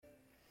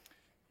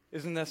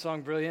Isn't that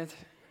song brilliant?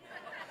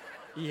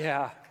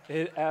 Yeah,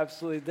 it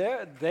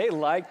absolutely. They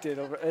liked it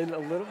a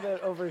little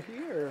bit over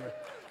here.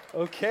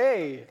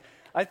 Okay.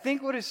 I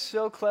think what is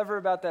so clever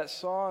about that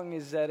song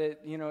is that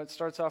it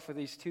starts off with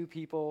these two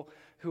people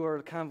who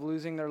are kind of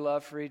losing their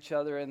love for each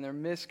other, and their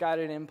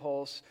misguided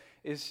impulse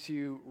is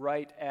to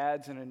write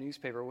ads in a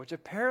newspaper, which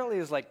apparently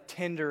is like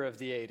Tinder of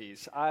the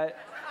 80s.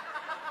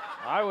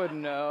 I wouldn't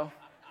know.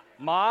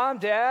 Mom,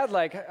 Dad,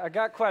 I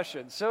got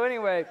questions. So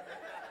anyway,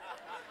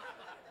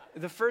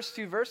 the first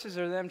two verses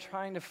are them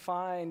trying to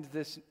find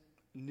this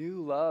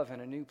new love in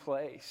a new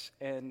place.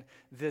 And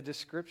the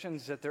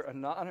descriptions that they're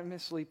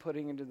anonymously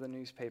putting into the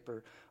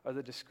newspaper are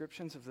the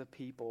descriptions of the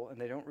people,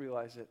 and they don't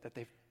realize it, that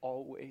they've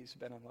always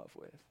been in love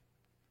with.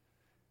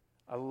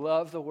 I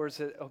love the words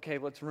that, okay,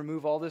 let's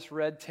remove all this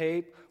red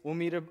tape. We'll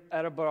meet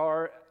at a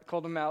bar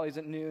called O'Malley's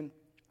at noon.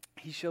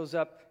 He shows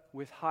up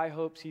with high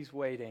hopes. He's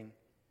waiting.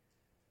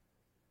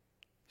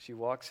 She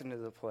walks into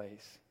the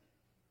place.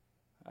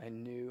 I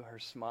knew her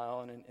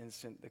smile in an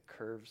instant, the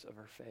curves of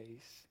her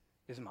face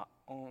is my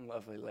own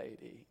lovely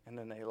lady. And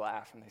then they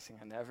laugh and they sing,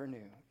 I never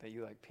knew that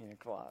you like pina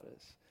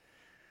coladas.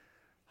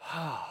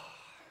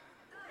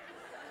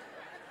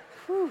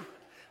 Whew.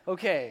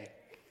 Okay,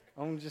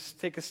 I'm going to just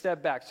take a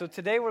step back. So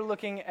today we're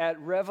looking at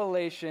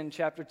Revelation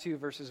chapter 2,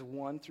 verses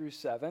 1 through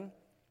 7.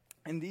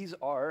 And this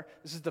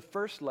is the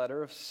first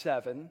letter of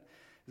 7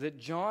 that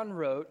John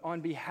wrote on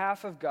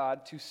behalf of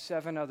God to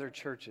 7 other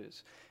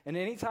churches. And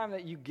anytime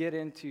that you get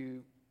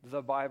into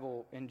the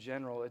Bible in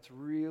general, it's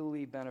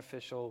really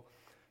beneficial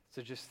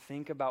to just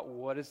think about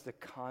what is the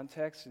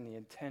context and the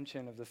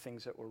intention of the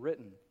things that were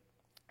written.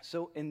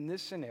 So in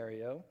this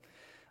scenario,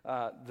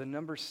 the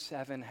number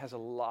 7 has a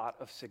lot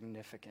of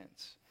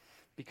significance.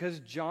 Because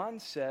John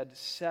said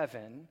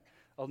 7,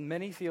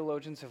 many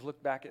theologians have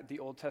looked back at the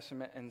Old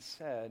Testament and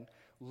said,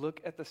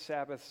 look at the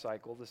Sabbath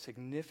cycle, the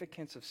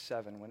significance of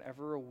 7,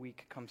 whenever a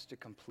week comes to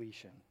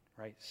completion,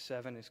 right?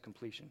 7 is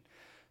completion.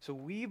 So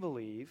we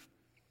believe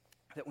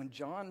that when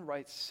John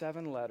writes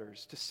 7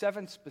 letters to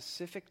 7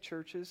 specific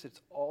churches,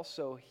 it's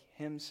also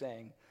him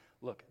saying,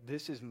 look,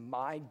 this is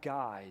my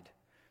guide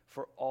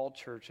for all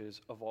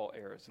churches of all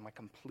eras, my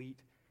complete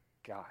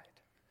guide.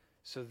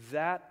 So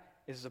that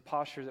is the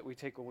posture that we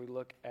take when we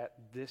look at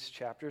this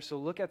chapter. So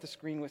look at the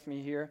screen with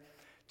me here.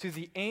 To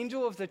the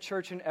angel of the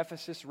church in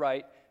Ephesus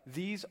write,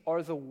 these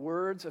are the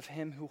words of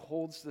him who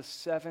holds the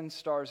 7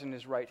 stars in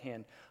his right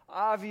hand.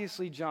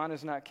 Obviously, John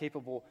is not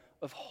capable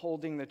of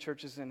holding the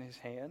churches in his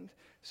hand.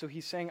 So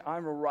he's saying,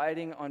 I'm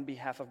writing on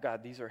behalf of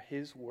God. These are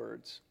his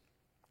words.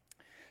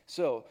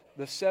 So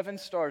the 7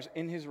 stars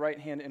in his right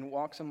hand and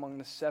walks among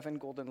the 7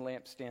 golden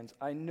lampstands.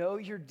 I know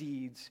your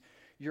deeds,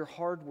 your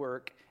hard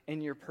work,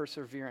 and your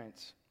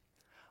perseverance.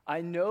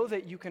 I know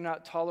that you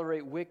cannot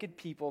tolerate wicked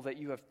people, that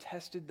you have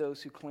tested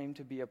those who claim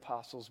to be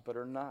apostles but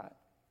are not,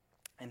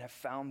 and have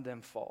found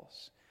them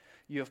false.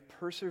 You have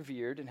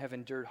persevered and have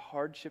endured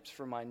hardships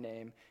for my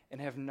name and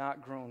have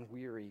not grown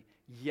weary.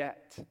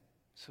 Yet,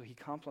 so he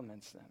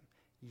compliments them,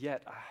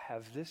 yet I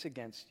have this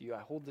against you, I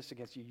hold this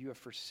against you. You have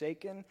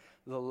forsaken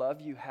the love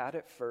you had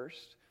at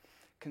first.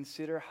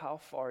 Consider how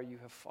far you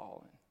have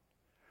fallen.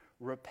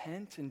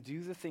 Repent and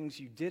do the things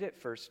you did at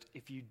first.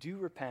 If you do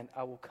repent,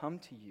 I will come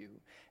to you.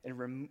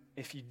 And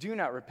if you do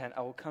not repent,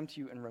 I will come to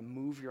you and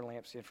remove your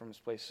lampstand from its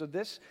place. So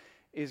this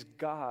is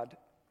God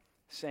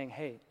saying,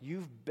 hey,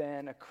 you've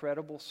been a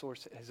credible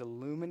source that has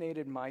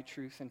illuminated my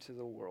truth into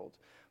the world.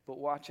 But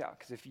watch out,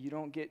 because if you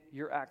don't get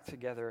your act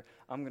together,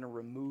 I'm going to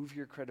remove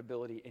your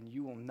credibility and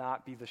you will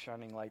not be the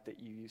shining light that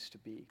you used to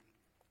be.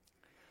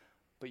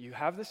 But you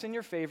have this in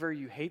your favor.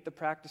 You hate the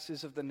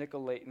practices of the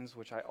Nicolaitans,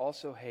 which I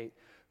also hate.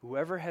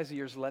 Whoever has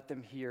ears, let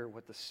them hear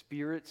what the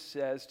Spirit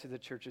says to the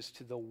churches,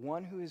 to the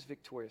one who is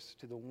victorious,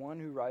 to the one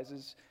who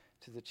rises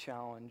to the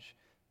challenge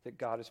that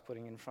God is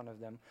putting in front of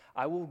them.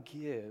 I will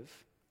give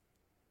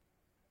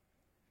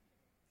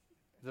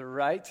the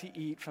right to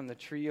eat from the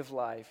tree of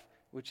life,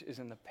 which is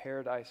in the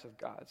paradise of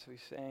God. So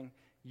he's saying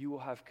you will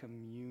have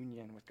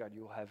communion with God.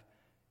 You will have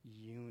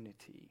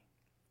unity.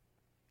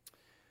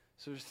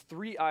 So there's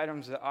 3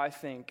 items that I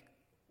think,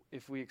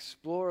 if we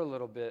explore a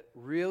little bit,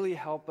 really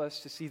help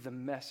us to see the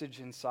message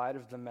inside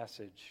of the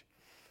message.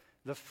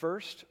 The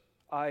first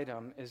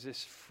item is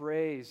this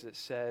phrase that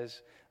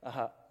says,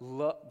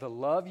 the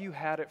love you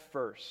had at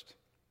first.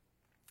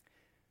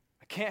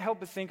 I can't help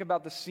but think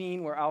about the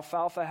scene where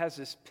Alfalfa has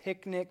this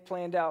picnic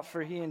planned out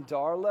for he and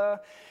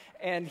Darla,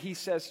 and he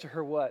says to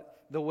her,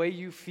 what? The way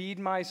you feed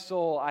my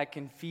soul, I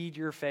can feed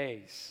your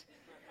face.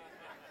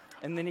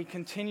 And then he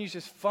continues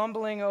just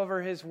fumbling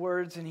over his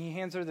words, and he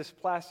hands her this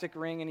plastic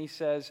ring, and he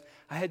says,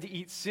 I had to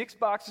eat 6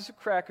 boxes of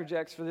Cracker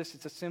Jacks for this.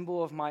 It's a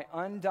symbol of my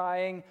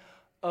undying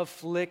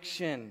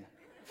affliction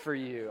for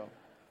you.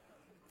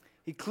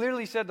 He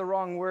clearly said the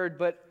wrong word,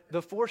 but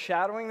the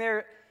foreshadowing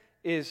there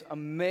is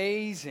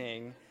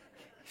amazing.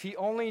 If he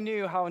only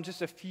knew how in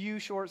just a few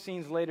short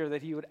scenes later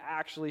that he would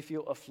actually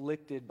feel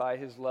afflicted by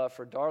his love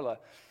for Darla.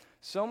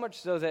 So much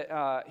so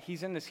that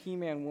he's in this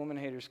He-Man Woman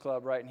Haters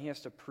Club, right? And he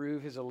has to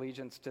prove his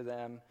allegiance to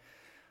them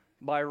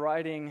by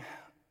writing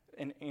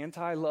an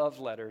anti-love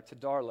letter to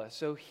Darla.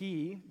 So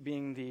he,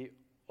 being the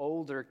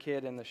older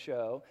kid in the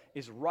show,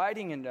 is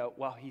writing a note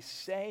while he's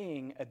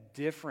saying a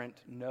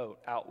different note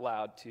out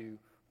loud to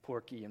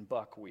Porky and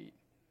Buckwheat.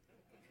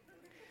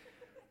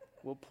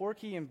 Well,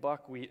 Porky and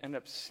Buckwheat end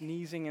up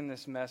sneezing in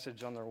this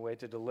message on their way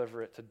to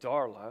deliver it to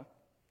Darla.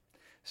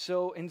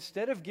 So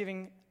instead of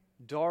giving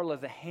Darla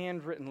the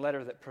handwritten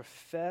letter that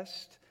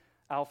professed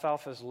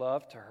Alfalfa's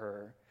love to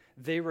her,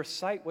 they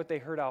recite what they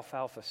heard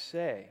Alfalfa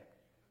say.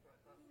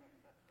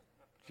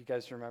 If you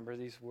guys remember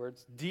these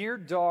words, "Dear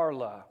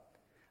Darla,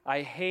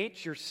 I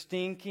hate your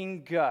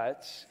stinking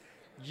guts.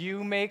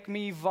 You make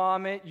me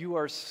vomit. You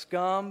are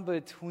scum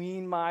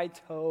between my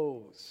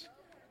toes."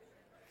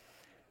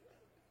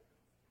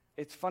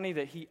 It's funny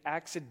that he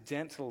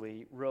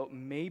accidentally wrote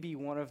maybe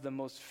one of the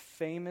most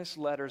famous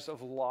letters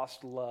of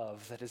lost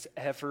love that has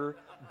ever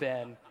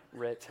been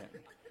written,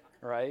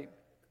 right?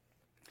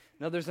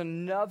 Now, there's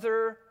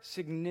another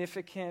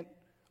significant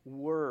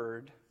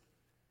word.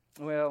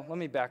 Well, let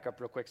me back up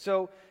real quick.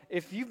 So,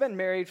 if you've been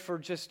married for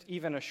just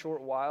even a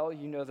short while,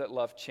 you know that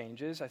love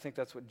changes. I think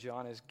that's what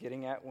John is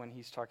getting at when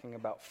he's talking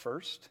about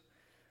first.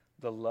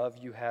 The love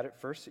you had at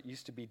first, it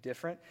used to be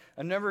different.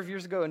 A number of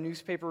years ago, a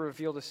newspaper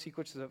revealed a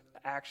sequence of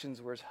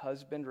actions where his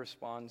husband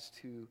responds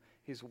to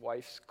his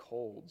wife's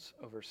colds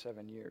over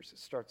 7 years. It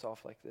starts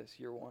off like this,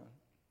 year one.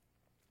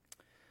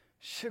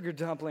 "Sugar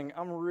dumpling,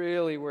 I'm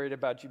really worried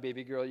about you,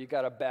 baby girl. You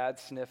got a bad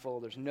sniffle.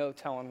 There's no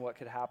telling what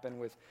could happen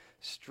with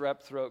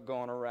strep throat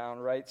going around,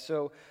 right?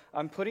 So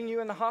I'm putting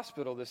you in the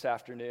hospital this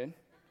afternoon.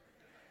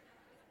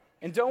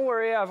 And don't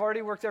worry, I've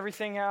already worked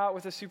everything out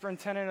with the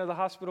superintendent of the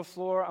hospital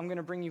floor. I'm going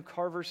to bring you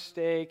Carver's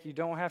steak. You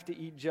don't have to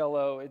eat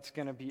Jell-O. It's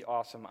going to be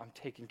awesome. I'm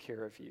taking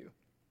care of you."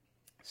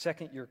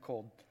 Second year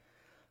cold.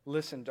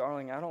 "Listen,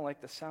 darling, I don't like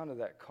the sound of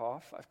that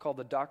cough. I've called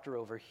the doctor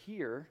over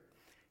here.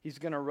 He's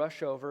going to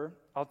rush over.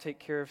 I'll take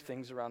care of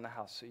things around the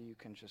house so you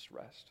can just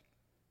rest."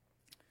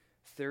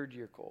 Third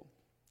year cold.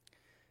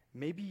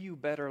 "Maybe you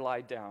better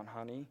lie down,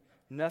 honey.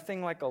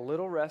 Nothing like a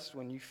little rest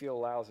when you feel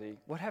lousy."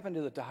 What happened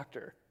to the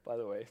doctor, by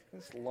the way?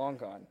 It's long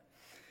gone.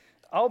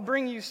 "I'll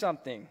bring you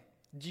something.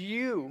 Do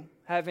you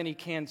have any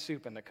canned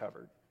soup in the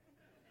cupboard?"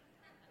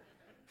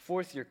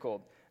 Fourth year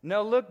cold.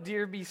 "Now look,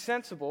 dear, be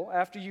sensible.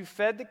 After you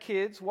fed the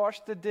kids,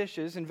 washed the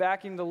dishes, and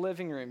vacuumed the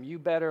living room, you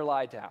better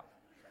lie down."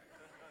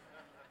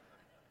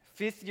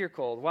 Fifth year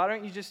cold. "Why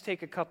don't you just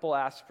take a couple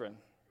aspirin?"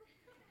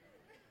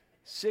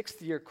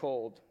 Sixth year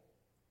cold.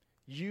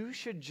 "You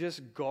should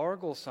just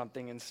gargle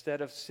something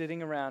instead of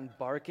sitting around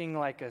barking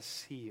like a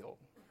seal."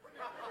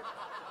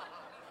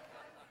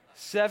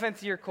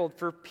 Seventh year cold.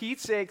 "For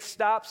Pete's sake,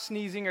 stop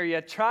sneezing, or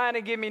you're trying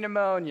to give me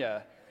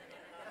pneumonia."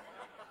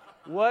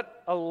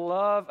 What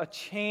a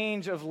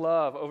change of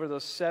love over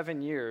those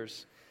 7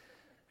 years.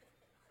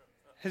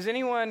 Has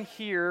anyone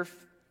here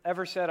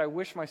ever said, "I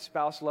wish my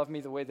spouse loved me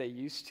the way they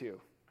used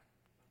to"?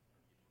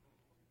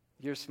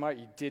 You're smart.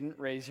 You didn't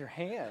raise your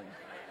hand.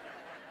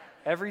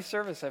 Every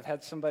service I've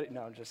had somebody,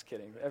 no, I'm just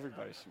kidding.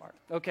 Everybody's smart.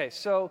 Okay,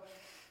 so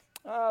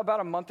about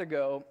a month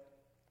ago,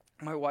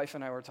 my wife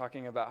and I were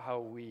talking about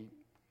how we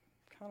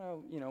kind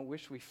of,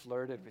 wish we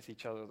flirted with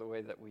each other the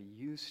way that we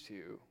used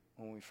to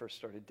when we first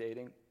started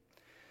dating.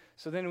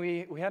 So then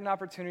we had an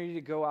opportunity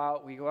to go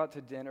out. We go out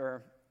to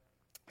dinner.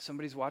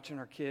 Somebody's watching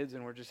our kids,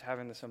 and we're just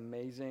having this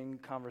amazing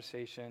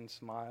conversation,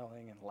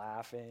 smiling and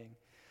laughing.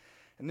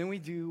 And then we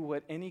do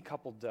what any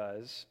couple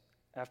does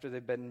after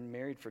they've been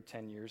married for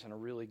 10 years and a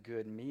really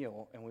good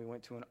meal, and we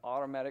went to an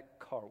automatic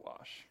car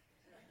wash.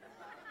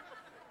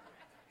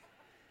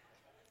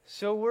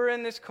 So we're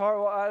in this car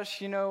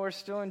wash, we're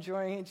still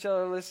enjoying each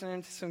other,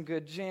 listening to some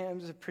good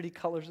jams. The pretty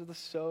colors of the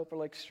soap are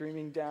like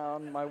streaming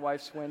down my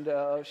wife's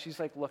window. She's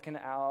like looking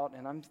out,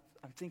 and I'm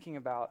thinking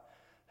about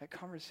that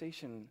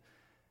conversation.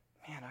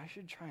 Man, I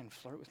should try and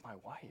flirt with my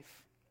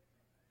wife.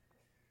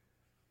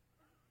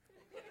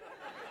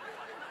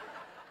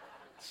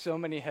 So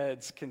many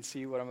heads can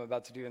see what I'm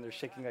about to do, and they're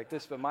shaking like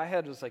this, but my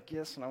head was like,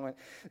 yes, and I went,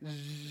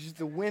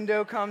 the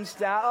window comes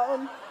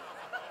down.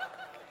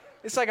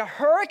 It's like a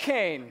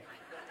hurricane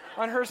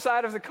on her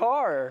side of the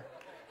car.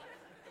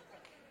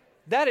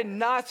 That did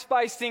not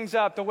spice things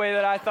up the way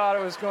that I thought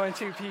it was going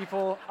to,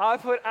 people. I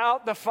put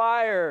out the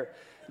fire.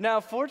 Now,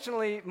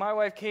 fortunately, my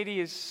wife, Katie,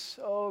 is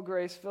so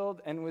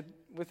grace-filled, and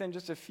within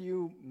just a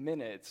few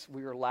minutes,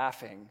 we were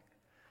laughing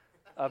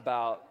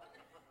about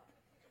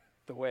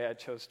the way I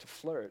chose to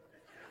flirt.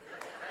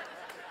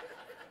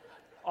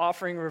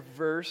 Offering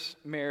reverse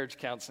marriage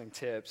counseling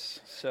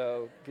tips,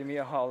 so give me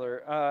a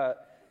holler.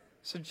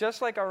 So just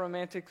like our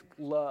romantic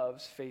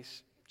loves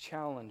face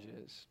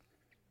challenges,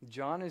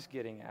 John is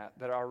getting at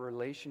that our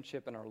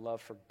relationship and our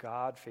love for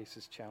God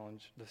faces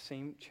the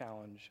same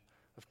challenge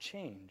of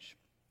change.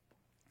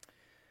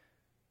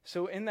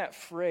 So in that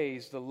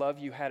phrase, the love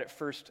you had at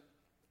first,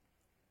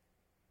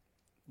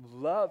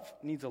 love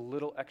needs a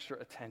little extra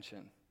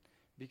attention,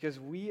 because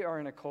we are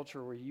in a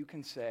culture where you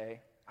can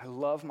say, I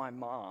love my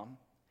mom,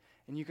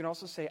 and you can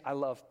also say, I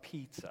love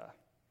pizza.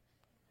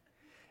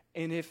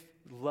 And if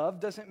love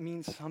doesn't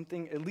mean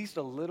something at least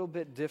a little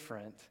bit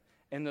different,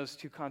 in those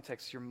two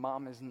contexts, your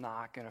mom is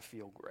not going to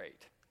feel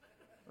great,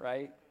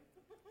 right?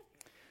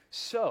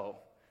 So,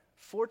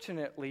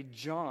 fortunately,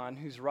 John,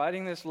 who's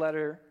writing this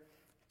letter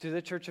to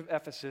the church of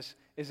Ephesus,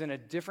 is in a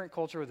different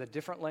culture with a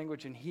different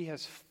language, and he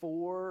has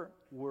 4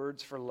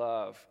 words for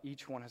love.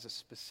 Each one has a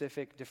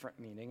specific different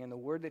meaning, and the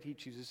word that he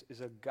chooses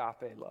is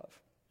agape love.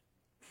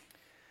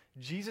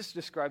 Jesus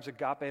describes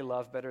agape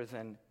love better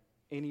than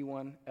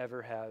anyone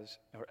ever has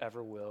or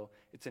ever will.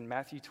 It's in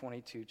Matthew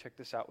 22. Check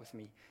this out with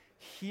me.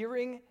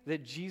 Hearing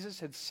that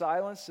Jesus had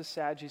silenced the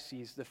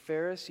Sadducees, the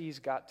Pharisees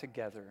got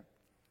together.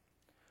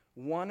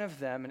 One of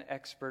them, an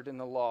expert in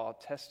the law,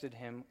 tested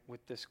him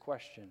with this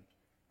question.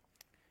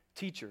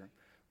 Teacher,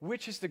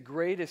 which is the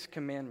greatest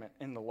commandment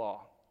in the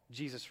law?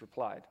 Jesus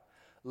replied,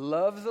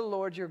 love the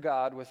Lord your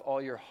God with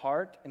all your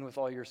heart and with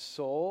all your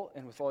soul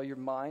and with all your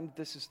mind.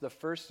 This is the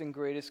first and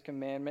greatest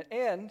commandment.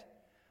 And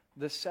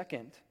the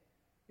second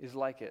is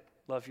like it.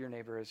 Love your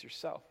neighbor as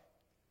yourself.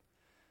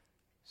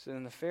 So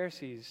then the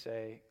Pharisees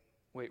say,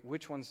 wait,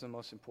 which one's the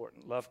most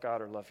important? Love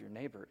God or love your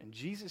neighbor? And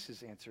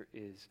Jesus' answer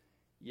is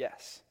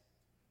yes.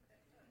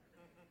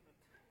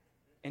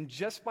 And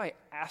just by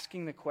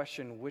asking the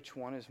question, which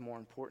one is more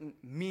important,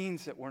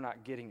 means that we're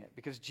not getting it.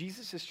 Because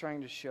Jesus is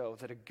trying to show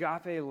that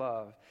agape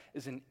love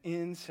is an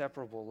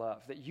inseparable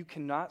love, that you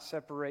cannot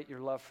separate your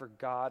love for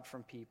God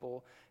from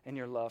people and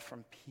your love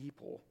from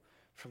people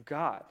from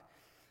God.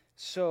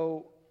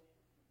 So,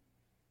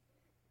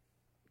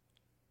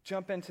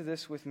 jump into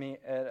this with me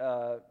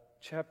at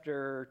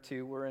chapter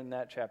 2. We're in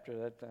that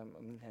chapter.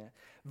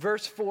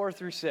 Verse 4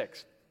 through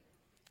 6.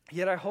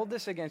 Yet I hold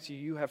this against you.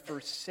 You have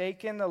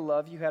forsaken the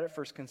love you had at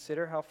first.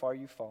 Consider how far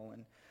you've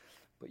fallen.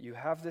 But you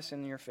have this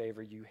in your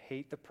favor. You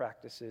hate the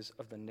practices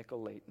of the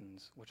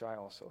Nicolaitans, which I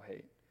also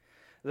hate.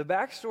 The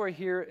backstory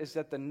here is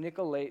that the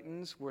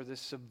Nicolaitans were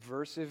this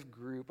subversive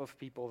group of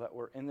people that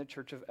were in the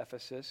church of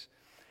Ephesus,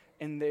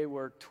 and they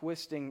were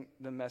twisting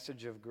the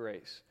message of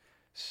grace.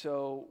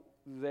 So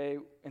they,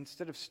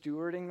 instead of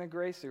stewarding the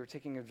grace, they were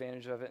taking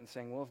advantage of it and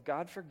saying, well, if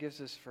God forgives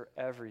us for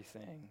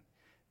everything,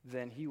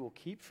 then he will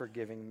keep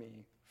forgiving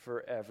me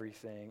for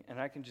everything,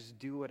 and I can just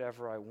do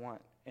whatever I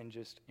want and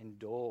just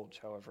indulge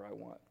however I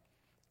want.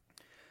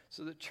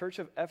 So the church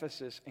of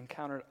Ephesus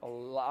encountered a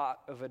lot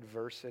of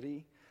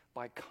adversity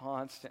by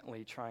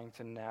constantly trying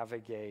to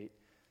navigate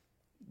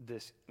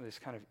this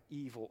kind of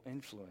evil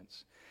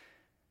influence.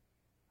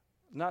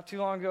 Not too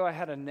long ago, I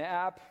had a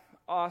nap,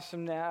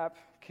 awesome nap.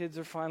 Kids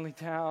are finally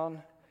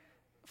down.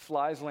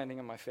 Flies landing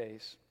on my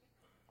face.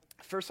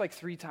 First,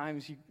 3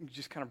 times, you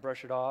just kind of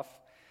brush it off.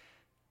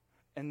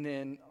 And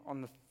then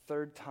on the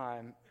 3rd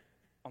time,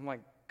 I'm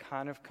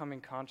kind of coming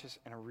conscious,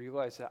 and I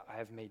realize that I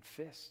have made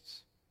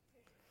fists.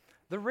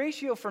 The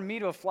ratio for me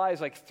to a fly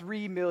is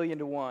 3 million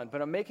to 1,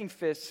 but I'm making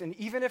fists, and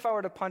even if I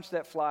were to punch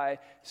that fly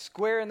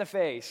square in the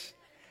face,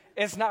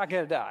 it's not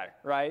going to die,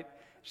 right?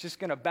 It's just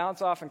going to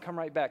bounce off and come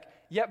right back.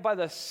 Yet by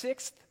the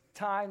 6th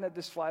time that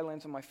this fly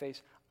lands on my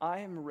face, I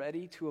am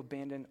ready to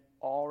abandon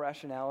all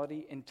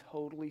rationality and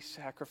totally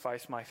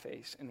sacrifice my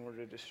face in order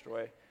to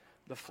destroy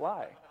the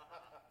fly.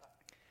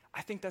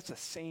 I think that's the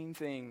same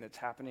thing that's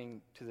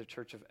happening to the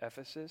church of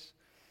Ephesus.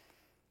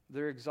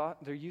 They're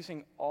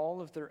using all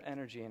of their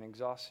energy and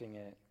exhausting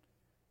it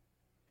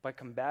by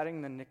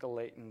combating the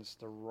Nicolaitans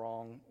the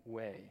wrong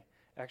way.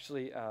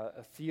 Actually,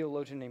 a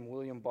theologian named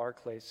William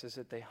Barclay says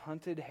that they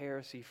hunted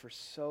heresy for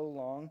so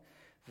long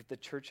that the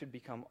church had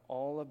become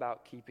all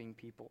about keeping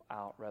people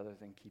out rather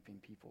than keeping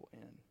people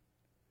in.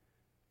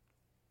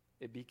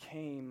 It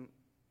became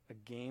a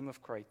game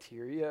of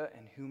criteria,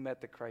 and who met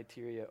the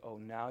criteria? Oh,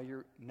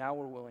 now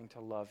we're willing to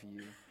love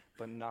you,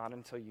 but not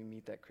until you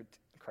meet that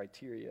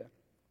criteria.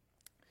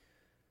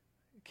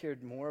 It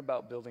cared more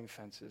about building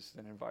fences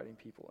than inviting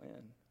people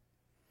in.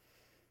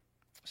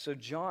 So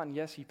John,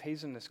 yes, he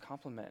pays him this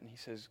compliment, and he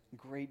says,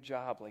 great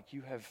job,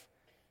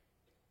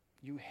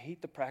 you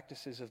hate the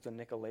practices of the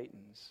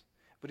Nicolaitans.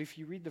 But if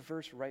you read the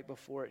verse right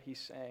before it, he's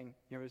saying,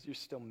 you're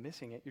still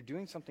missing it. You're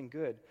doing something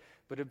good,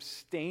 but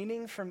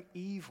abstaining from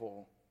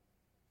evil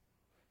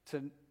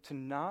to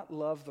not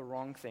love the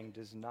wrong thing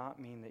does not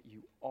mean that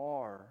you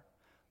are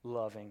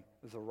loving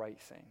the right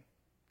thing.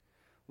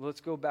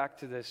 Let's go back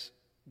to this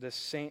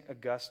Saint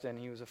Augustine.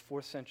 He was a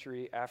 4th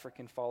century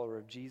African follower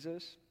of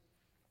Jesus.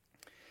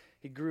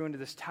 He grew into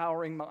this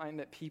towering mind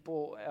that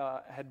people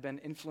had been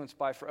influenced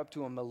by for up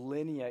to a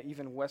millennia,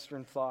 even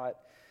Western thought.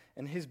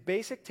 And his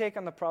basic take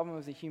on the problem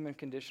of the human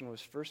condition was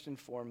first and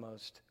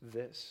foremost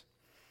this: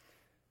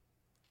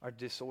 our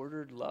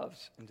disordered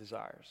loves and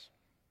desires.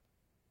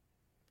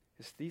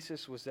 His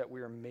thesis was that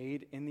we are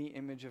made in the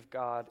image of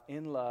God,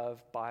 in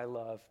love, by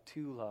love,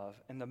 to love.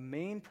 And the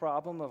main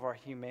problem of our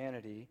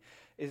humanity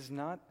is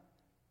not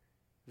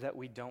that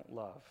we don't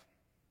love.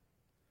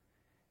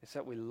 It's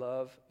that we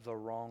love the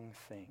wrong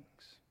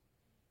things.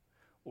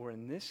 Or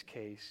in this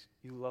case,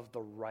 you love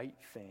the right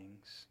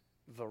things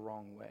the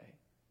wrong way.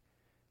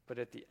 But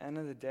at the end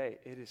of the day,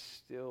 it is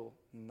still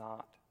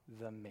not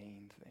the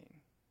main thing.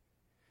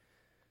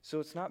 So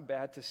it's not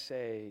bad to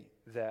say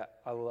that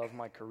I love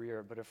my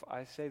career, but if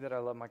I say that I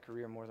love my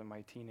career more than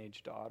my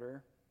teenage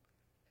daughter,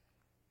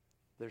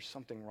 there's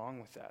something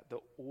wrong with that. The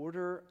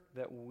order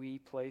that we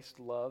placed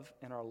love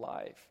in our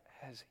life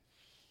has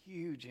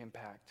huge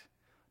impact,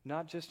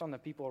 not just on the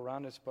people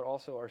around us, but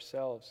also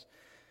ourselves.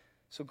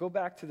 So go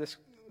back to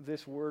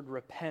this word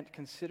repent.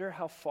 Consider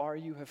how far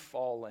you have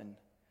fallen.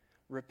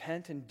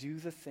 Repent and do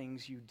the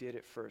things you did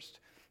at first.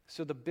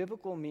 So the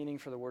biblical meaning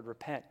for the word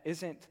repent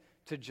isn't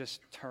to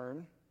just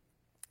turn.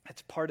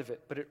 It's part of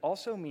it, but it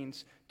also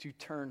means to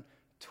turn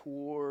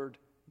toward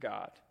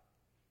God.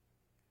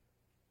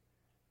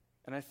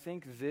 And I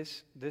think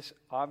this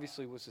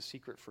obviously was the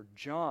secret for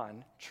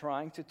John,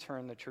 trying to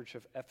turn the church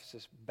of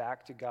Ephesus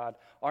back to God.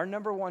 Our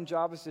number one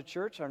job as the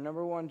church, our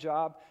number one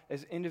job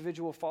as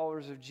individual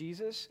followers of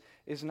Jesus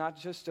is not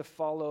just to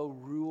follow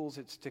rules,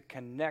 it's to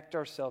connect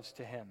ourselves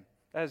to him.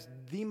 That is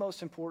the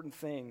most important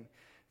thing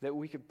that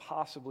we could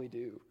possibly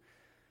do.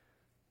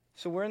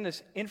 So we're in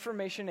this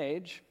information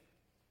age.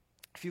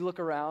 If you look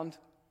around,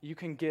 you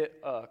can get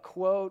a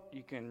quote,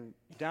 you can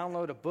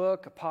download a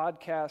book, a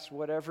podcast,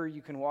 whatever.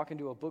 You can walk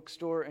into a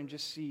bookstore and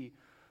just see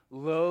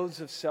loads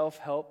of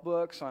self-help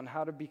books on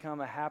how to become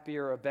a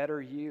happier, a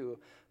better you.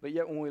 But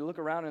yet when we look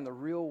around in the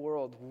real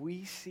world,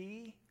 we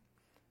see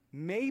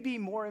maybe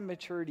more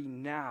immaturity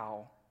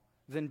now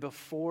than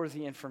before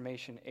the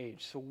information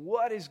age. So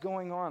what is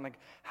going on? Like,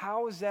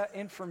 how is that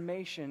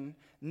information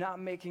not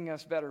making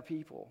us better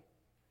people?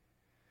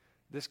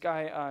 This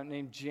guy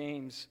named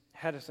James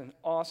had an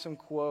awesome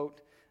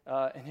quote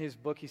in his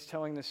book. He's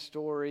telling this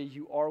story,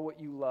 You Are What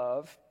You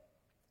Love.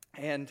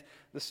 And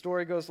the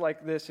story goes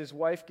like this. His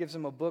wife gives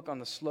him a book on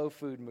the slow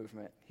food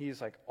movement.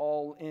 He's like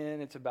all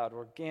in. It's about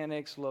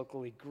organics,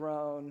 locally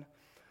grown,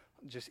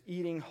 just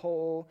eating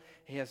whole.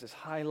 He has his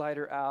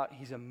highlighter out.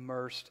 He's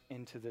immersed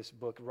into this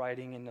book,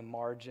 writing in the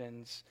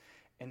margins.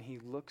 And he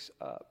looks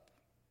up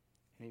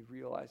and he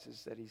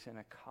realizes that he's in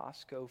a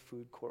Costco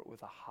food court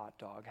with a hot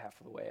dog half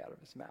of the way out of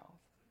his mouth.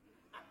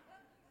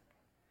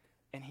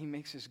 And he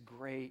makes this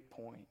great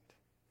point.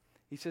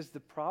 He says the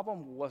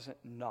problem wasn't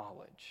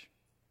knowledge.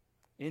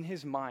 In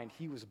his mind,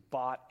 he was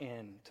bought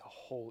into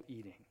whole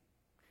eating.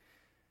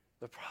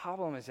 The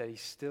problem is that he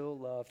still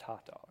loved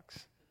hot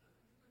dogs.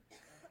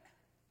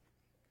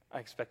 I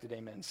expected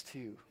amens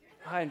too.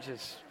 I'm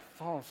just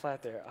falling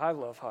flat there. I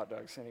love hot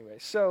dogs anyway.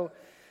 So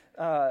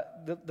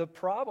the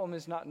problem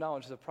is not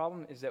knowledge. The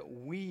problem is that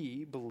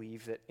we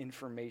believe that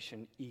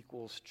information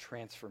equals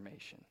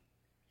transformation.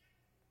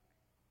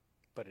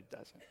 But it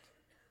doesn't.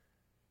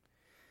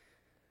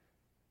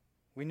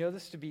 We know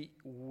this to be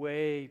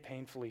way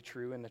painfully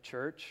true in the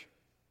church.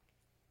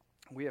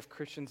 We have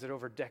Christians that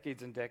over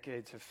decades and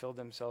decades have filled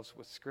themselves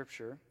with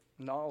scripture,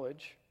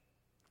 knowledge,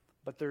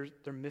 but they're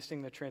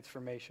missing the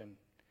transformation.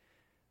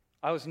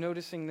 I was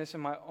noticing this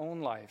in my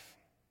own life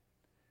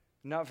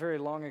not very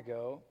long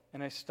ago,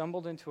 and I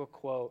stumbled into a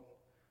quote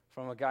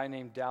from a guy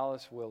named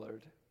Dallas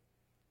Willard,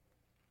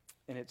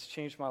 and it's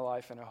changed my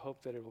life, and I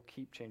hope that it will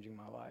keep changing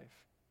my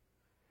life.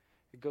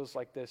 It goes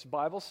like this: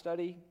 Bible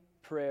study,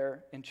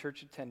 prayer, and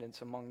church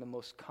attendance among the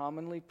most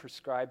commonly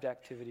prescribed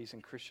activities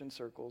in Christian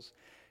circles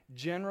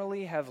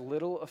generally have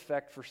little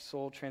effect for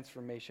soul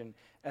transformation,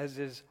 as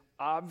is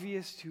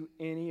obvious to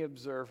any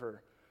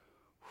observer.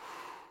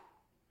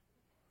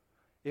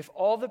 If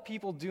all the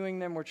people doing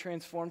them were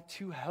transformed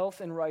to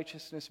health and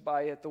righteousness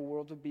by it, the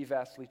world would be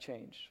vastly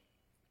changed.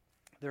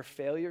 Their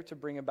failure to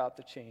bring about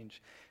the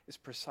change is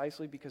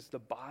precisely because the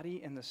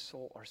body and the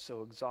soul are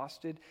so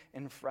exhausted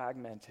and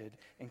fragmented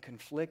and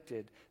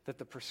conflicted that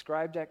the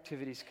prescribed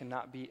activities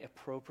cannot be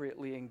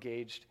appropriately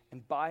engaged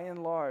and, by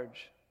and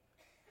large,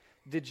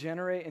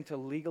 degenerate into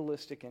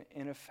legalistic and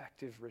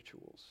ineffective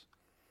rituals.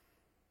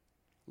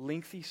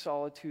 Lengthy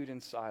solitude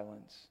and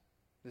silence,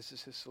 this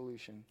is his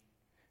solution,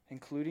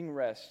 including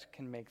rest,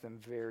 can make them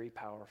very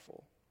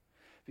powerful.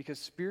 Because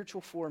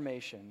spiritual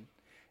formation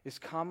is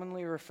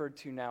commonly referred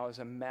to now as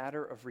a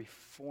matter of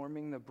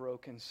reforming the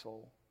broken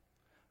soul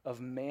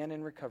of man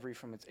in recovery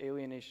from its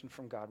alienation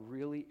from God.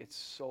 Really, it's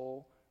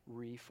soul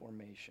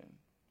reformation.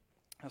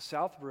 Now,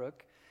 Southbrook,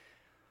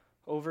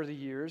 over the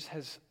years,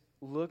 has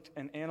looked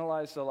and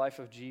analyzed the life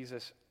of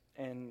Jesus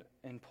and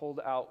pulled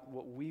out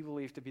what we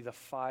believe to be the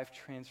 5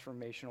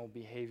 transformational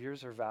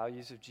behaviors or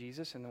values of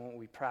Jesus. And then when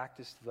we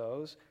practice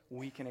those,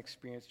 we can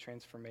experience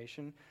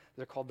transformation.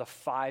 They're called the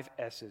 5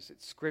 S's.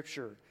 It's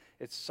scripture,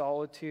 it's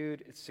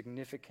solitude, it's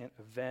significant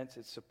events,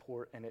 it's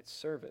support, and it's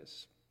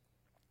service.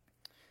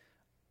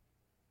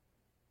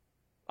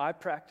 I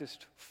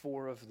practiced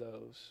 4 of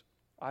those,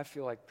 I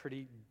feel like,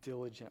 pretty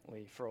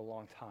diligently for a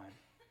long time.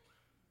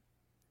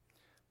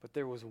 But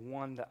there was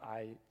one that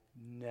I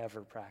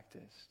never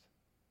practiced.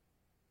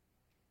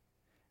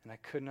 And I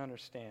couldn't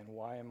understand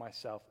why in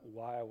myself,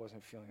 why I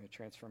wasn't feeling the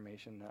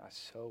transformation that I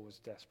so was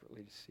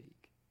desperately to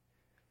seek.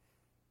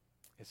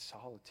 It's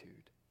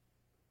solitude.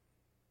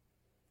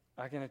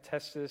 I can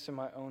attest to this in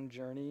my own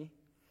journey.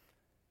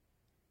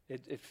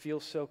 It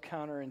feels so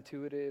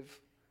counterintuitive,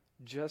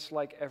 just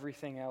like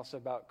everything else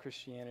about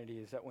Christianity,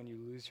 is that when you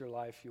lose your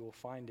life, you will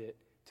find it.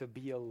 To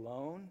be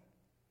alone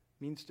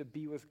means to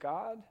be with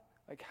God?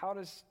 Like, how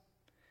does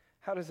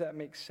that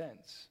make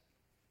sense?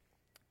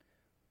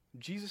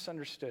 Jesus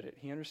understood it.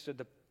 He understood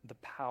the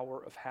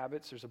power of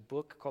habits. There's a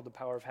book called The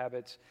Power of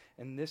Habits,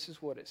 and this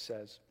is what it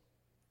says.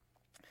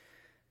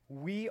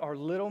 We are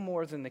little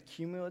more than the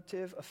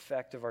cumulative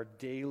effect of our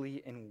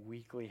daily and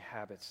weekly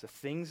habits. The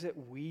things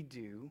that we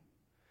do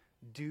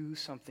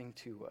something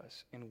to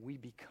us, and we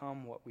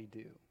become what we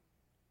do.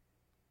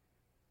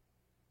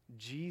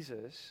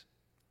 Jesus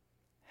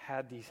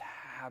had these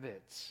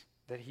habits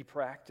that he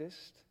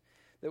practiced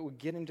that would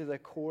get into the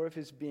core of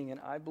his being, and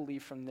I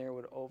believe from there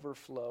would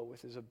overflow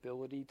with his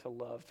ability to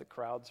love the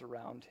crowds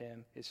around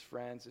him, his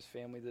friends, his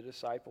family, the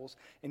disciples,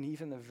 and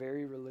even the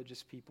very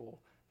religious people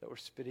that were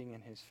spitting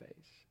in his face.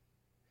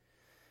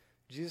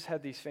 Jesus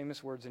had these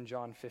famous words in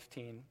John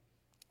 15.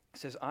 He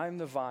says, I am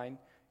the vine,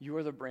 you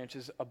are the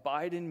branches,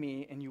 abide in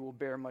me, and you will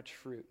bear much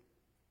fruit.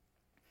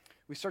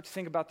 We start to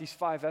think about these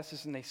 5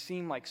 S's, and they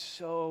seem like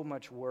so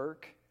much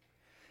work.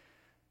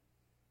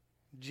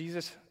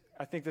 Jesus,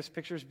 I think this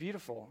picture is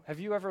beautiful. Have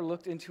you ever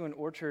looked into an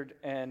orchard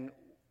and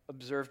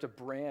observed a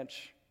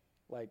branch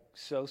like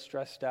so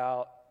stressed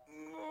out?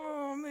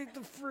 Oh, make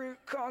the fruit,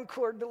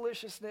 concord,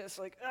 deliciousness.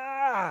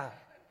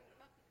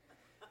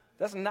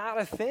 That's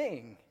not a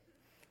thing.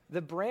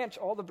 The branch,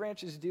 all the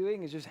branch is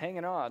doing is just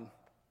hanging on.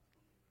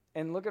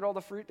 And look at all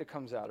the fruit that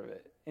comes out of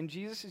it. And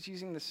Jesus is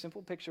using this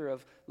simple picture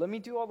of, let me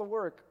do all the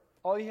work.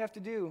 All you have to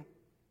do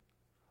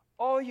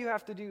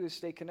is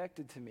stay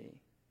connected to me.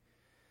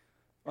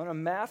 On a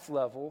math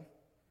level,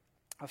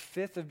 a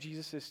fifth of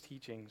Jesus'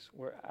 teachings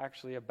were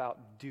actually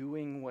about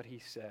doing what he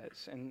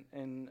says. And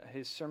in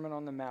his Sermon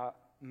on the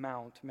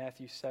Mount,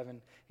 Matthew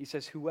 7, he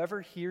says,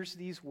 whoever hears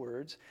these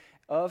words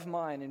of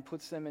mine and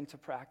puts them into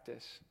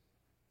practice,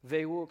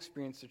 they will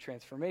experience the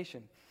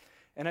transformation.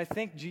 And I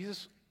think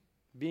Jesus,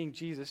 being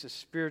Jesus, a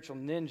spiritual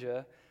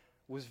ninja,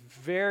 was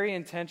very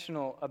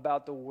intentional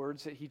about the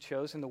words that he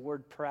chose, and the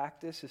word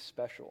practice is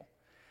special.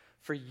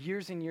 For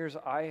years and years,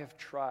 I have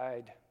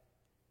tried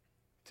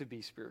to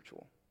be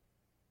spiritual.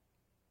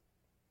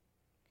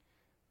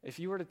 If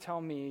you were to tell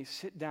me,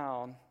 sit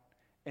down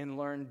and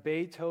learn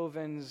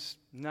Beethoven's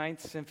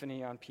Ninth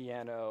Symphony on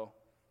piano,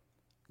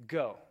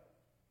 go.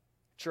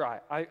 Try.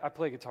 I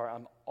play guitar.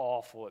 I'm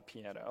awful at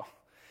piano,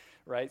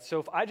 right? So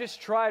if I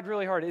just tried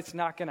really hard, it's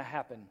not going to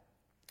happen.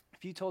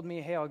 If you told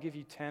me, hey, I'll give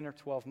you 10 or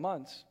 12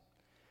 months,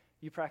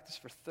 you practice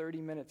for 30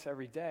 minutes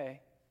every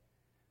day,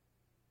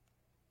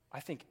 I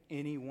think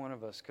any one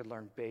of us could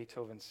learn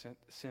Beethoven's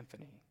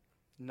Symphony,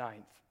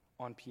 Ninth,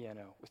 on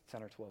piano with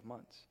 10 or 12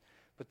 months.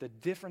 But the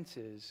difference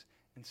is,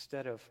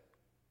 instead of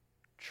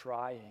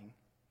trying,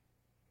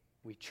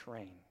 we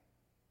train.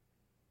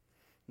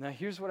 Now,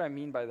 here's what I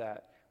mean by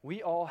that.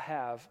 We all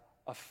have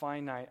a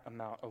finite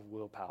amount of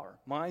willpower.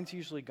 Mine's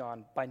usually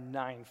gone by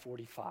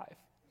 9:45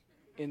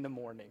 in the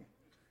morning.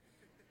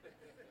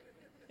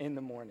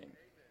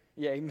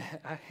 Yeah,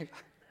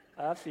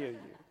 I feel you.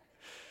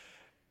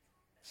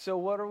 So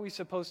what are we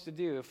supposed to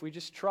do? If we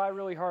just try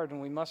really hard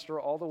and we muster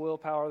all the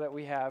willpower that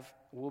we have,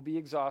 we'll be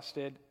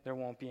exhausted. There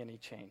won't be any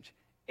change.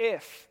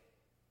 If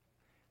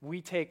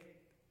we take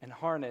and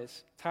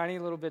harness tiny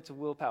little bits of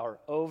willpower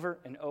over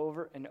and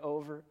over and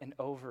over and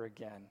over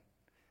again,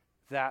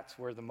 that's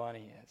where the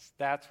money is.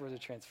 That's where the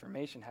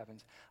transformation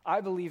happens.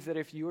 I believe that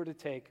if you were to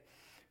take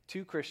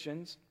 2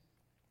 Christians,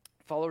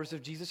 followers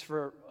of Jesus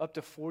for up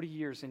to 40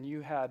 years, and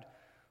you had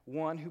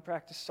one who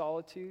practiced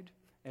solitude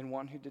and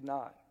one who did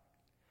not,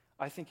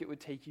 I think it would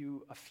take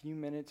you a few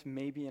minutes,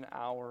 maybe an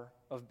hour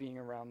of being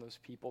around those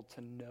people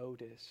to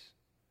notice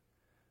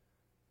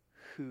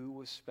who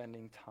was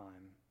spending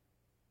time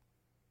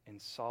in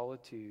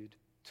solitude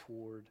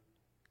toward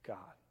God.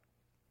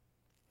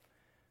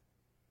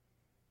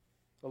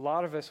 A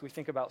lot of us, we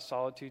think about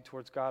solitude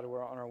towards God.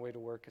 We're on our way to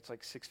work. It's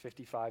like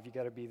 6:55. You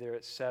got to be there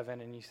at 7.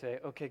 And you say,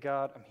 okay,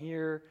 God, I'm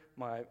here.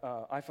 My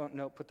iPhone,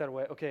 no, put that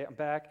away. Okay, I'm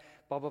back.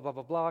 Blah, blah, blah,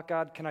 blah, blah.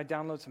 God, can I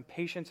download some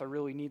patience? I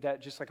really need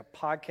that. Just like a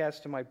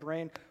podcast to my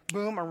brain.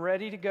 Boom, I'm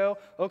ready to go.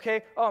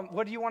 Okay,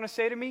 what do you want to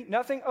say to me?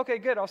 Nothing? Okay,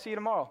 good. I'll see you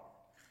tomorrow.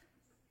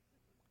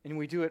 And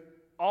we do it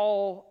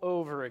all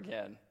over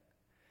again.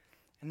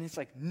 And it's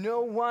like,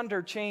 no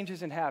wonder change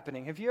isn't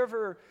happening. Have you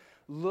ever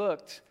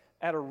looked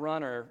at a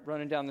runner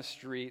running down the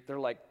street? They're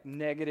like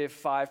negative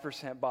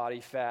 5%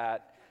 body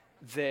fat.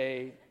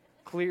 They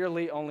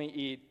clearly only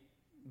eat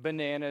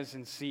bananas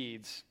and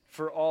seeds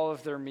for all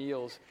of their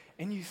meals.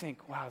 And you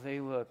think, wow, they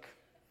look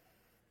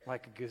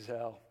like a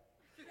gazelle.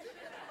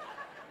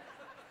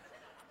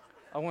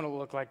 I want to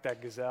look like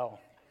that gazelle.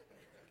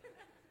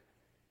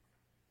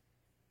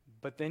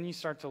 But then you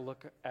start to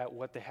look at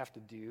what they have to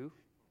do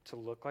to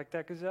look like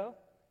that gazelle.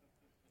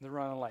 They're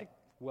running like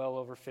well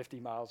over 50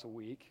 miles a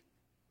week,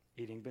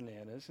 eating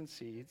bananas and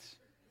seeds.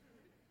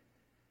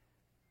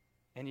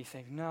 And you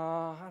think, no,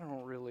 I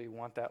don't really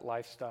want that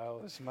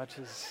lifestyle as much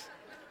as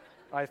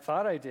I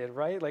thought I did,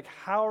 right? Like,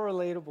 how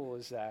relatable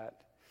is that?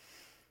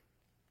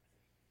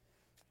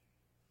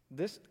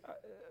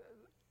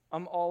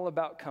 I'm all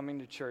about coming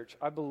to church.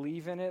 I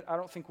believe in it. I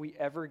don't think we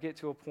ever get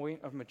to a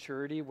point of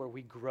maturity where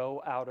we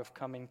grow out of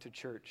coming to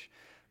church.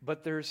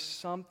 But there's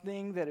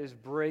something that is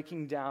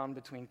breaking down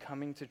between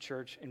coming to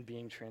church and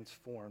being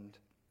transformed.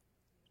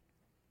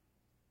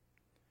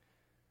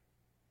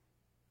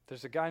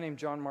 There's a guy named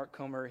John Mark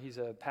Comer. He's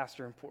a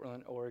pastor in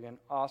Portland, Oregon.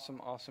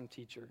 Awesome, awesome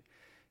teacher.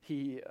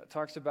 He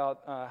talks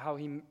about how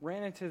he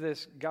ran into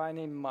this guy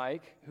named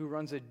Mike who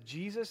runs a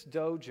Jesus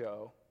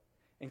Dojo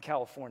in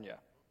California.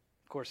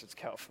 Of course, it's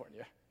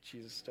California,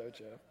 Jesus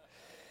Dojo.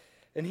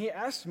 And he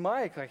asked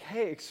Mike, like,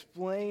 hey,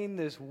 explain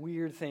this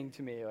weird thing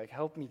to me. Like,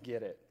 help me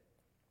get it.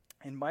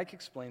 And Mike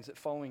explains that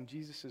following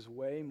Jesus is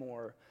way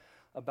more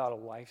about a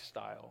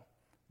lifestyle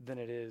than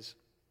it is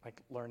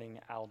like learning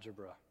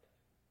algebra.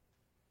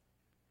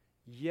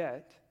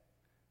 Yet,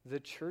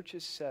 the church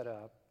is set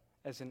up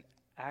as an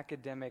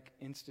academic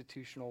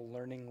institutional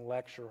learning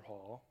lecture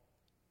hall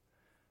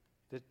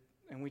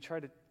and we try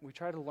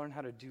to learn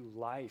how to do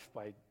life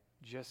by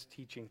just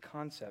teaching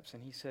concepts.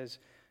 And he says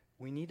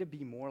we need to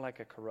be more like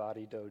a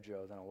karate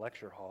dojo than a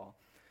lecture hall.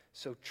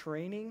 So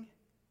training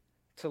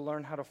to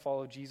learn how to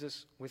follow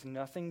Jesus with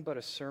nothing but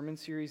a sermon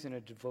series and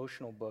a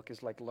devotional book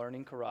is like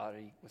learning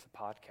karate with a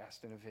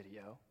podcast and a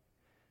video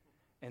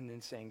and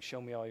then saying,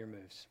 show me all your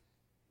moves.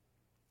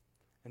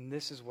 And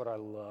this is what I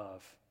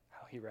love,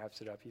 how he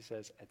wraps it up. He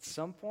says, at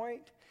some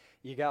point,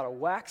 you got to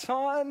wax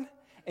on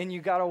and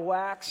you got to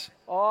wax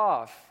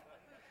off.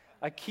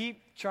 I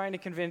keep trying to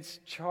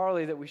convince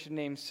Charlie that we should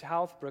name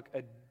Southbrook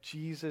a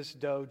Jesus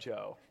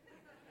Dojo.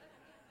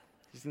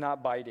 He's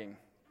not biting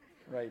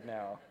right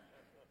now.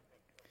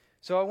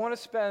 So I want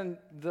to spend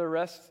the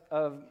rest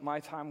of my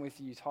time with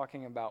you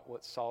talking about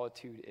what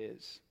solitude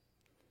is.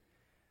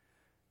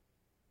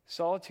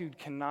 Solitude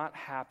cannot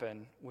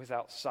happen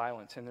without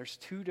silence, and there's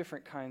two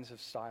different kinds of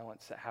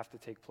silence that have to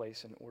take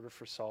place in order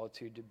for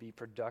solitude to be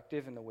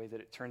productive in the way that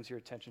it turns your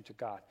attention to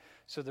God.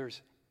 So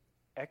there's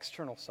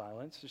external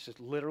silence, it's just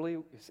literally,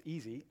 it's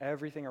easy,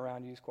 everything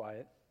around you is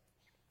quiet.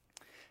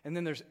 And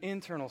then there's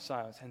internal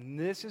silence, and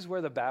this is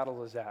where the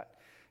battle is at.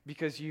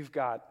 Because you've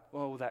got,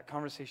 that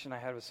conversation I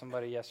had with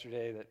somebody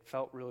yesterday that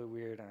felt really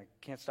weird and I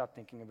can't stop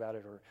thinking about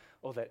it, or,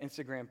 that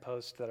Instagram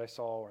post that I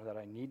saw or that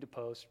I need to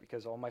post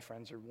because all my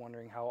friends are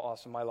wondering how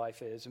awesome my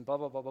life is and blah,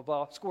 blah, blah, blah,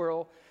 blah,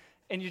 squirrel.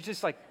 And you're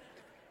just like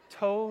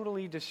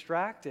totally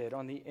distracted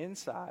on the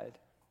inside.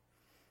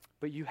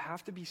 But you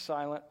have to be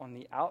silent on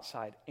the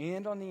outside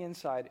and on the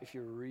inside if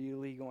you're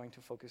really going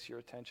to focus your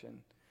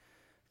attention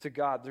to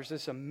God. There's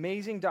this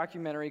amazing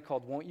documentary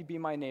called Won't You Be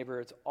My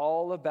Neighbor? It's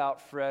all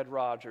about Fred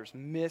Rogers,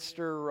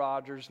 Mr.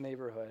 Rogers'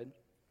 Neighborhood.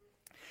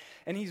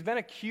 And he's been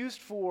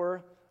accused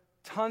for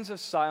tons of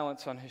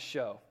silence on his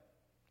show,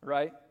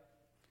 right?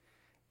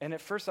 And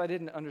at first I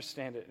didn't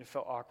understand it. It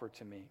felt awkward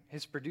to me.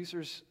 His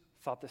producers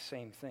thought the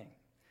same thing.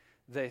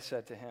 They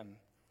said to him,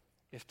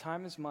 if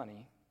time is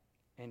money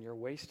and you're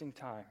wasting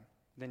time,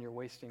 then you're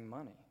wasting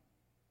money.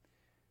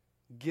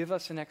 Give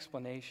us an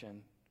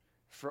explanation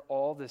for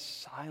all this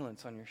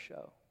silence on your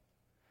show.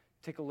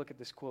 Take a look at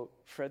this quote.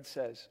 Fred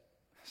says,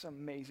 this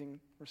amazing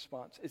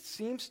response. It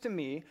seems to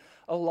me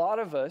a lot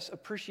of us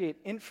appreciate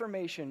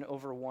information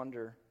over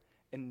wonder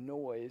and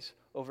noise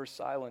over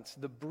silence.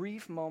 The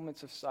brief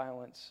moments of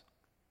silence.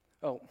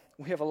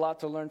 We have a lot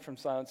to learn from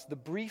silence. The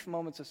brief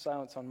moments of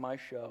silence on my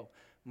show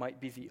might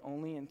be the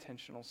only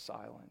intentional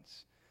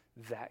silence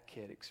that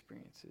kid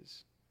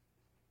experiences.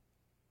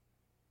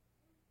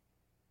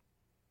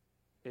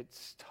 It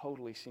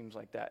totally seems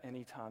like that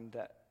anytime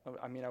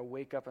I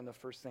wake up and the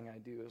first thing I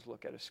do is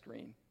look at a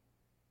screen.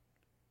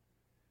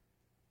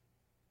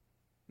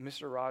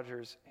 Mr.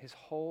 Rogers, his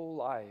whole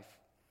life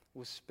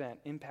was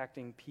spent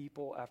impacting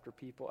people after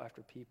people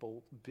after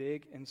people,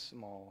 big and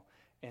small,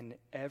 and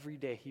every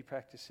day he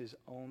practiced his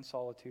own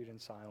solitude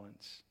and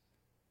silence.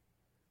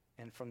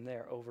 And from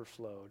there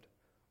overflowed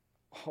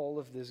all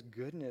of this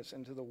goodness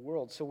into the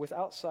world. So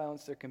without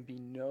silence, there can be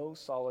no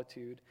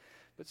solitude.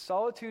 But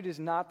solitude is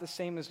not the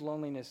same as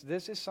loneliness.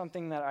 This is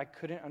something that I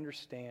couldn't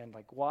understand.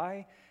 Like,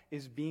 why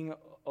is being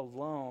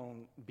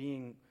alone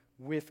being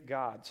with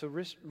God? So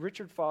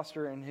Richard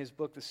Foster, in his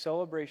book, The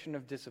Celebration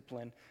of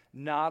Discipline,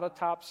 not a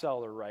top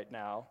seller right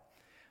now,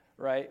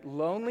 right?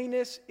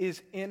 Loneliness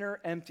is inner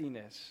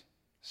emptiness.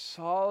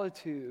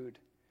 Solitude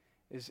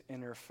is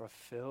inner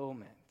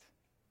fulfillment.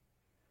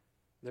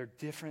 They're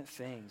different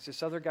things.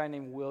 This other guy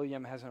named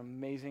William has an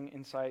amazing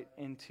insight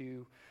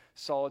into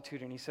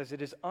solitude, and he says,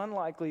 it is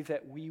unlikely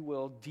that we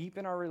will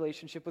deepen our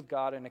relationship with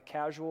God in a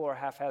casual or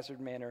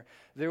haphazard manner.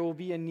 There will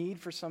be a need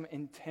for some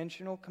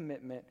intentional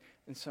commitment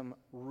and some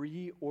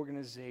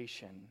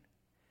reorganization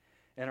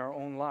in our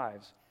own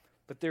lives.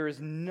 But there is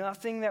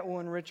nothing that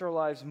will enrich our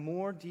lives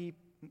more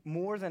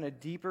than a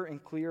deeper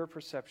and clearer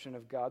perception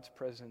of God's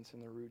presence in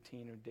the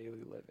routine of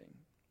daily living.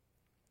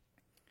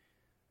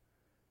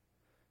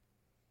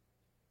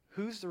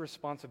 Who's the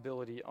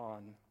responsibility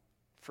on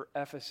for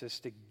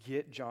Ephesus to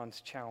get John's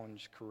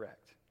challenge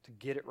correct, to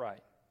get it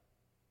right?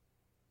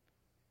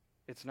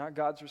 It's not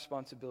God's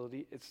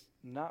responsibility. It's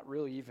not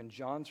really even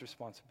John's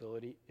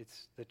responsibility.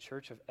 It's the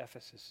church of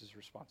Ephesus'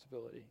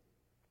 responsibility.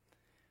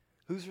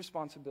 Whose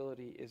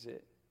responsibility is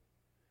it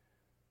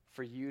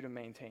for you to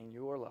maintain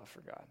your love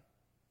for God?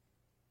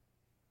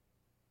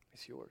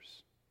 It's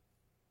yours.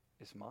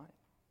 It's mine.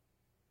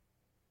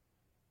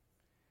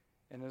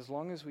 And as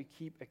long as we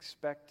keep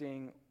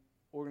expecting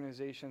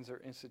organizations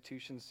or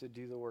institutions to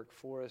do the work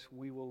for us,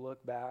 we will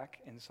look back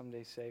and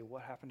someday say,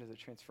 what happened to the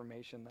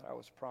transformation that I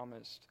was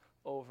promised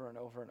over and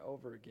over and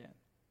over again?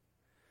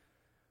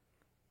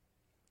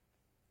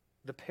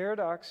 The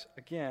paradox,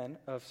 again,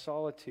 of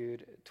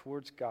solitude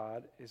towards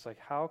God is like,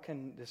 how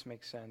can this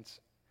make sense?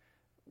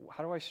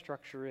 How do I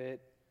structure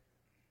it?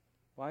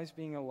 Why is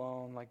being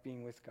alone like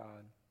being with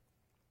God?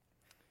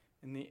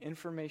 In the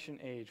information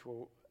age,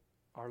 where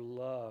our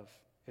love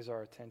is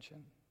our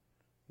attention,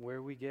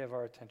 where we give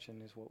our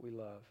attention is what we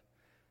love.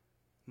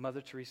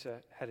 Mother Teresa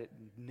had it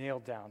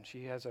nailed down.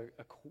 She has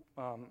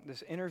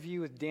this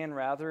interview with Dan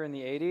Rather in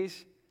the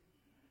 80s.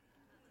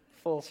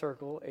 Full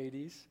circle,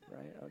 80s,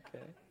 right?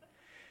 Okay.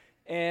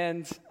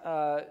 And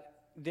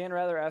Dan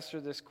Rather asked her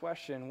this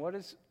question.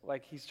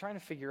 He's trying to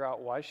figure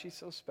out why she's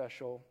so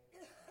special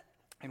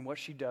and what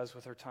she does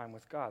with her time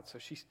with God. So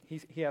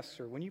he asks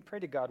her, when you pray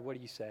to God, what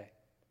do you say?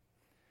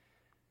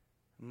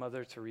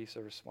 Mother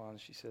Teresa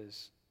responds, she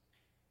says,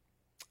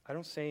 I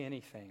don't say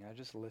anything, I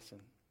just listen.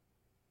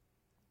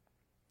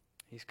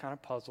 He's kind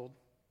of puzzled,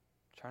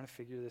 trying to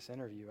figure this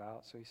interview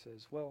out. So he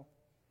says, well,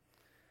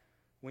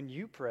 when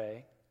you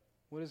pray,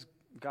 what does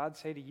God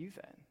say to you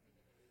then?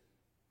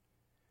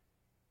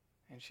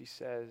 And she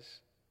says,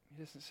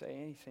 he doesn't say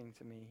anything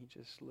to me, he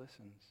just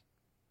listens.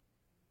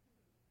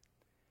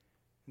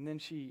 And then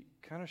she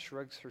kind of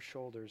shrugs her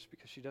shoulders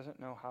because she doesn't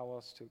know how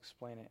else to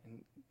explain it.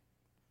 And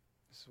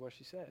this is what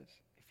she says.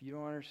 If you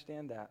don't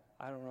understand that,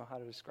 I don't know how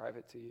to describe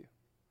it to you.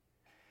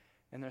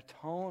 And the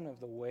tone of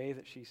the way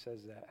that she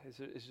says that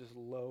is just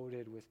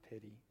loaded with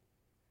pity.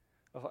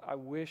 I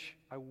wish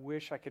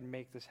I could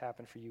make this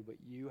happen for you, but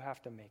you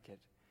have to make it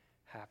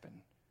happen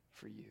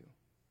for you.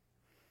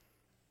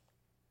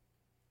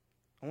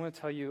 I want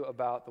to tell you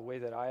about the way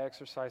that I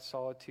exercise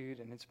solitude,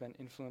 and it's been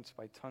influenced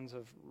by tons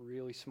of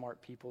really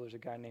smart people. There's a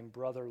guy named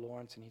Brother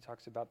Lawrence, and he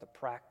talks about the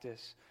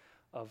practice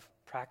of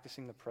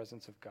practicing the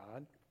presence of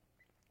God.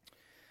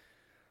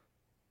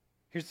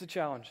 Here's the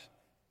challenge.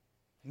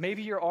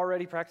 Maybe you're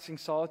already practicing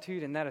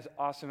solitude, and that is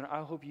awesome, and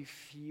I hope you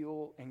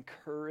feel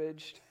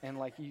encouraged and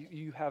like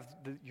you have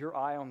your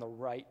eye on the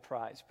right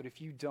prize. But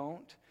if you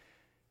don't,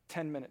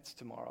 10 minutes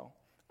tomorrow.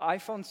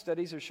 iPhone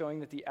studies are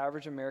showing that the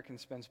average American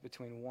spends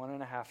between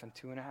 1.5 and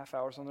 2.5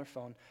 hours on their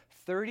phone.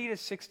 30 to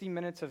 60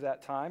 minutes of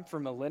that time for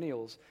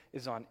millennials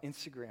is on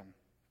Instagram.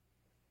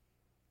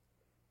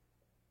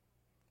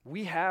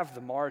 We have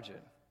the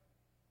margin.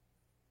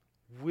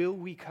 Will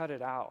we cut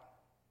it out?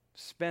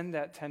 Spend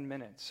that 10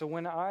 minutes. So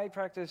when I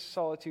practice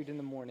solitude in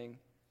the morning,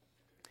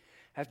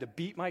 I have to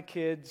beat my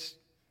kids,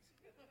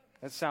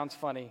 that sounds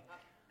funny,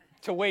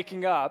 to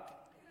waking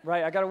up,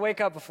 right? I got to wake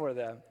up before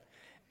them.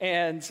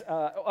 And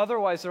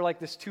otherwise, they're like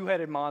this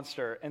two-headed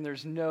monster, and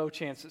there's no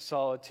chance at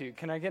solitude.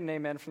 Can I get an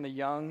amen from the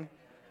young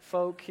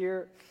folk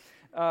here?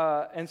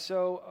 And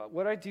so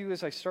what I do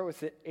is I start with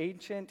the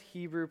ancient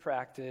Hebrew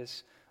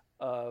practice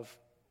of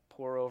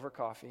pour over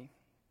coffee.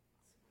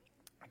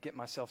 I get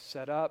myself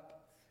set up.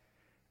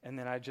 And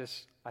then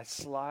I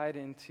slide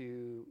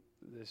into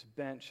this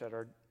bench at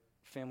our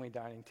family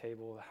dining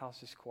table. The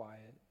house is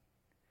quiet.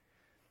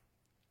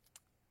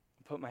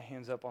 I put my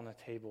hands up on the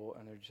table,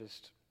 and they're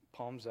just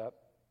palms up.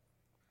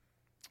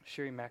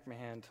 Sherry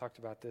McMahon talked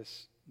about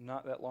this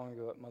not that long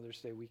ago at Mother's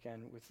Day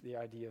weekend with the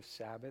idea of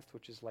Sabbath,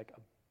 which is like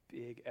a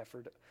big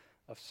effort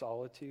of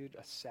solitude,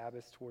 a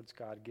Sabbath towards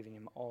God, giving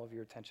him all of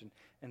your attention.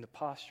 And the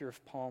posture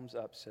of palms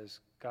up says,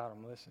 God,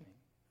 I'm listening.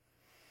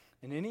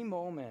 In any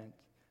moment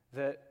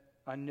that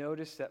I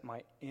notice that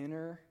my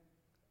inner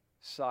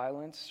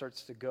silence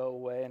starts to go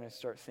away and I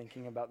start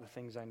thinking about the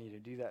things I need to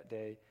do that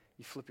day,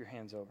 you flip your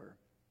hands over.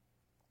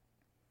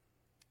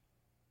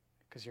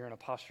 Because you're in a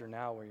posture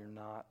now where you're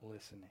not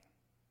listening.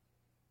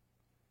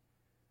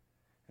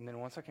 And then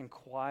once I can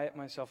quiet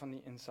myself on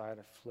the inside,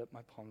 I flip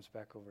my palms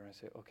back over and I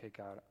say, okay,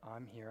 God,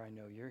 I'm here. I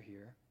know you're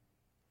here.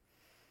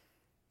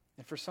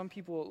 And for some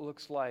people, it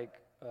looks like,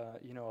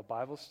 a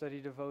Bible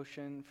study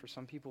devotion. For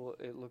some people,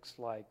 it looks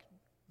like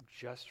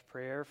just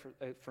prayer.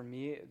 For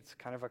me, it's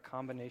kind of a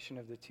combination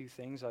of the two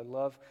things. I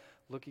love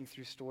looking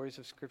through stories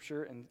of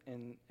Scripture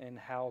and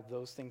how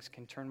those things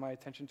can turn my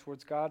attention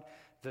towards God.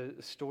 The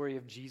story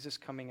of Jesus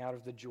coming out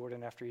of the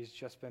Jordan after he's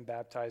just been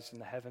baptized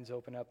and the heavens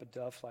open up, a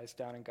dove flies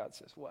down, and God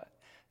says, what?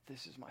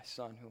 This is my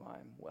son who I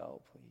am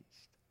well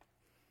pleased.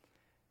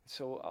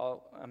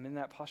 So I'm in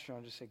that posture, and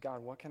I'll just say,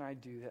 God, what can I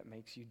do that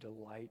makes you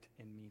delight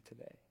in me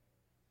today?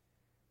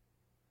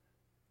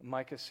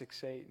 Micah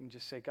 6:8, and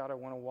just say, God, I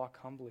want to walk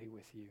humbly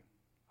with you.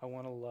 I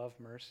want to love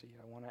mercy.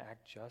 I want to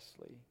act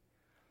justly.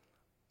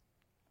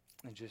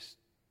 And just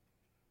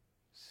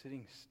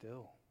sitting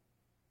still.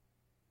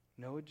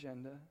 No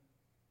agenda.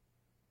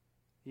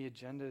 The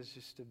agenda is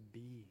just to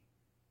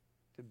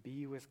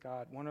be with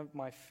God. One of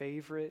my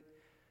favorite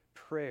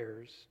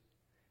prayers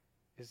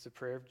is the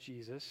prayer of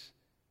Jesus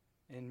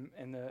in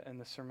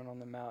the Sermon on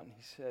the Mount. And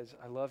he says,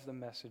 I love the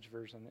Message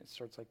version. It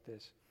starts like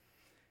this.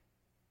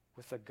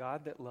 With a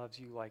God that loves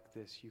you like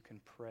this, you can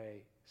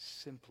pray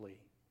simply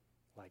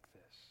like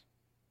this.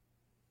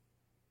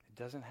 It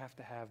doesn't have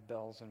to have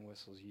bells and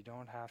whistles. You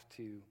don't have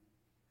to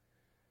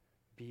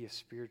be a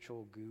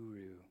spiritual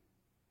guru,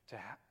 to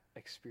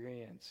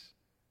experience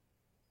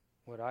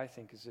what I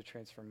think is the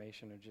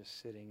transformation of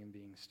just sitting and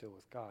being still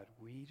with God.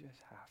 We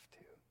just have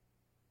to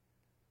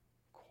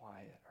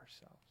quiet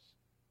ourselves.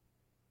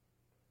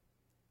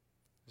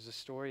 There's a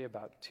story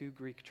about two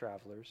Greek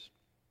travelers,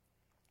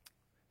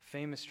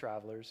 famous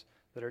travelers,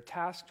 that are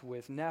tasked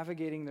with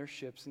navigating their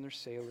ships and their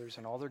sailors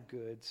and all their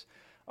goods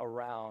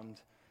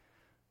around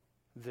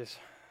this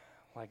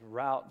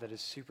route that is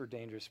super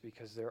dangerous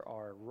because there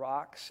are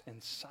rocks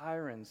and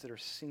sirens that are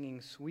singing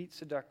sweet,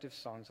 seductive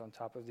songs on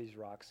top of these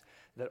rocks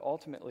that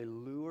ultimately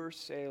lure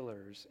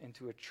sailors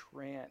into a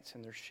trance,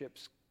 and their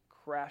ships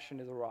crash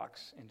into the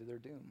rocks, into their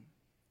doom.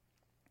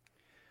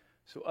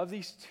 So of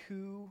these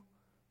two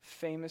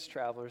famous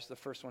travelers, the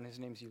first one, his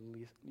name's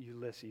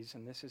Ulysses,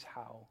 and this is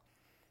how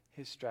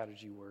his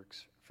strategy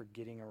works for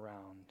getting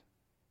around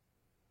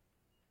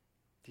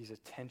these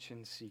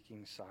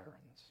attention-seeking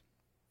sirens.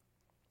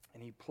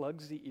 And he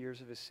plugs the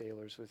ears of his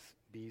sailors with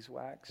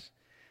beeswax,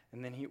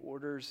 and then he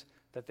orders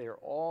that they are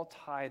all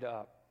tied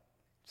up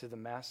to the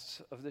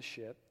masts of the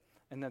ship,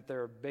 and that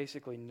there are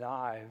basically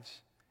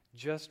knives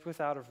just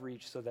without of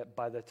reach, so that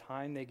by the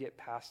time they get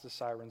past the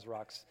sirens'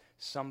 rocks,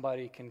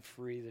 somebody can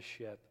free the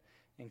ship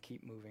and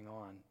keep moving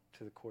on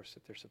to the course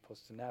that they're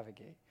supposed to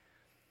navigate.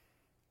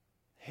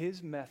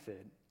 His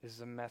method is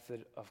the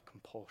method of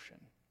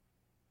compulsion.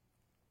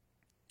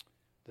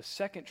 The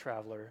second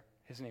traveler,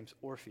 his name's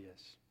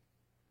Orpheus.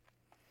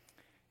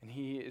 And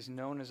he is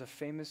known as a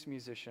famous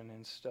musician,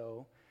 and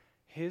so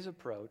his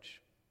approach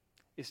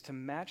is to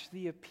match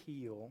the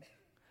appeal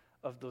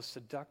of those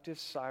seductive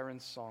siren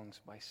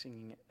songs by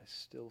singing a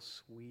still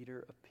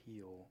sweeter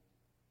appeal,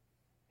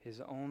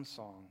 his own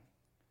song,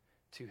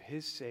 to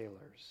his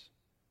sailors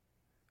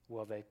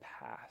while they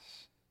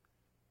pass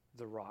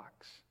the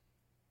rocks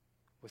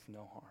with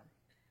no harm.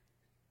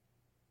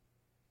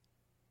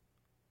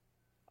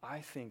 I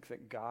think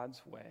that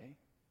God's way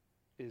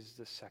is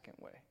the second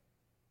way.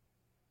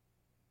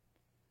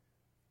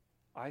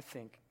 I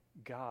think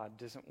God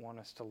doesn't want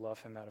us to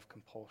love him out of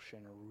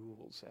compulsion or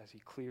rules, as he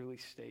clearly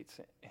states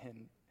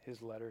in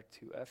his letter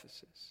to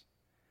Ephesus.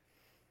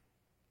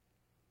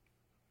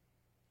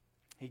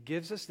 He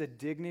gives us the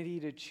dignity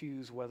to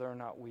choose whether or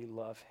not we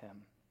love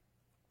him.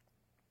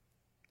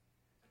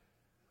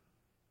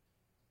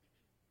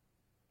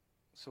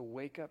 So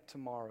wake up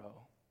tomorrow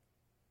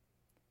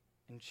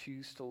and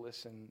choose to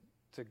listen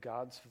to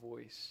God's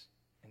voice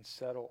and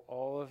settle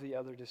all of the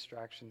other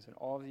distractions and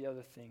all of the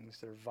other things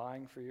that are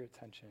vying for your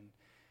attention,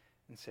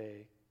 and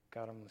say,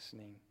 God, I'm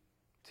listening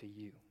to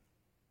you.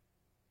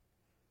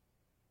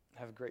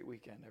 Have a great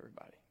weekend,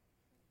 everybody.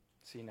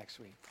 See you next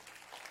week.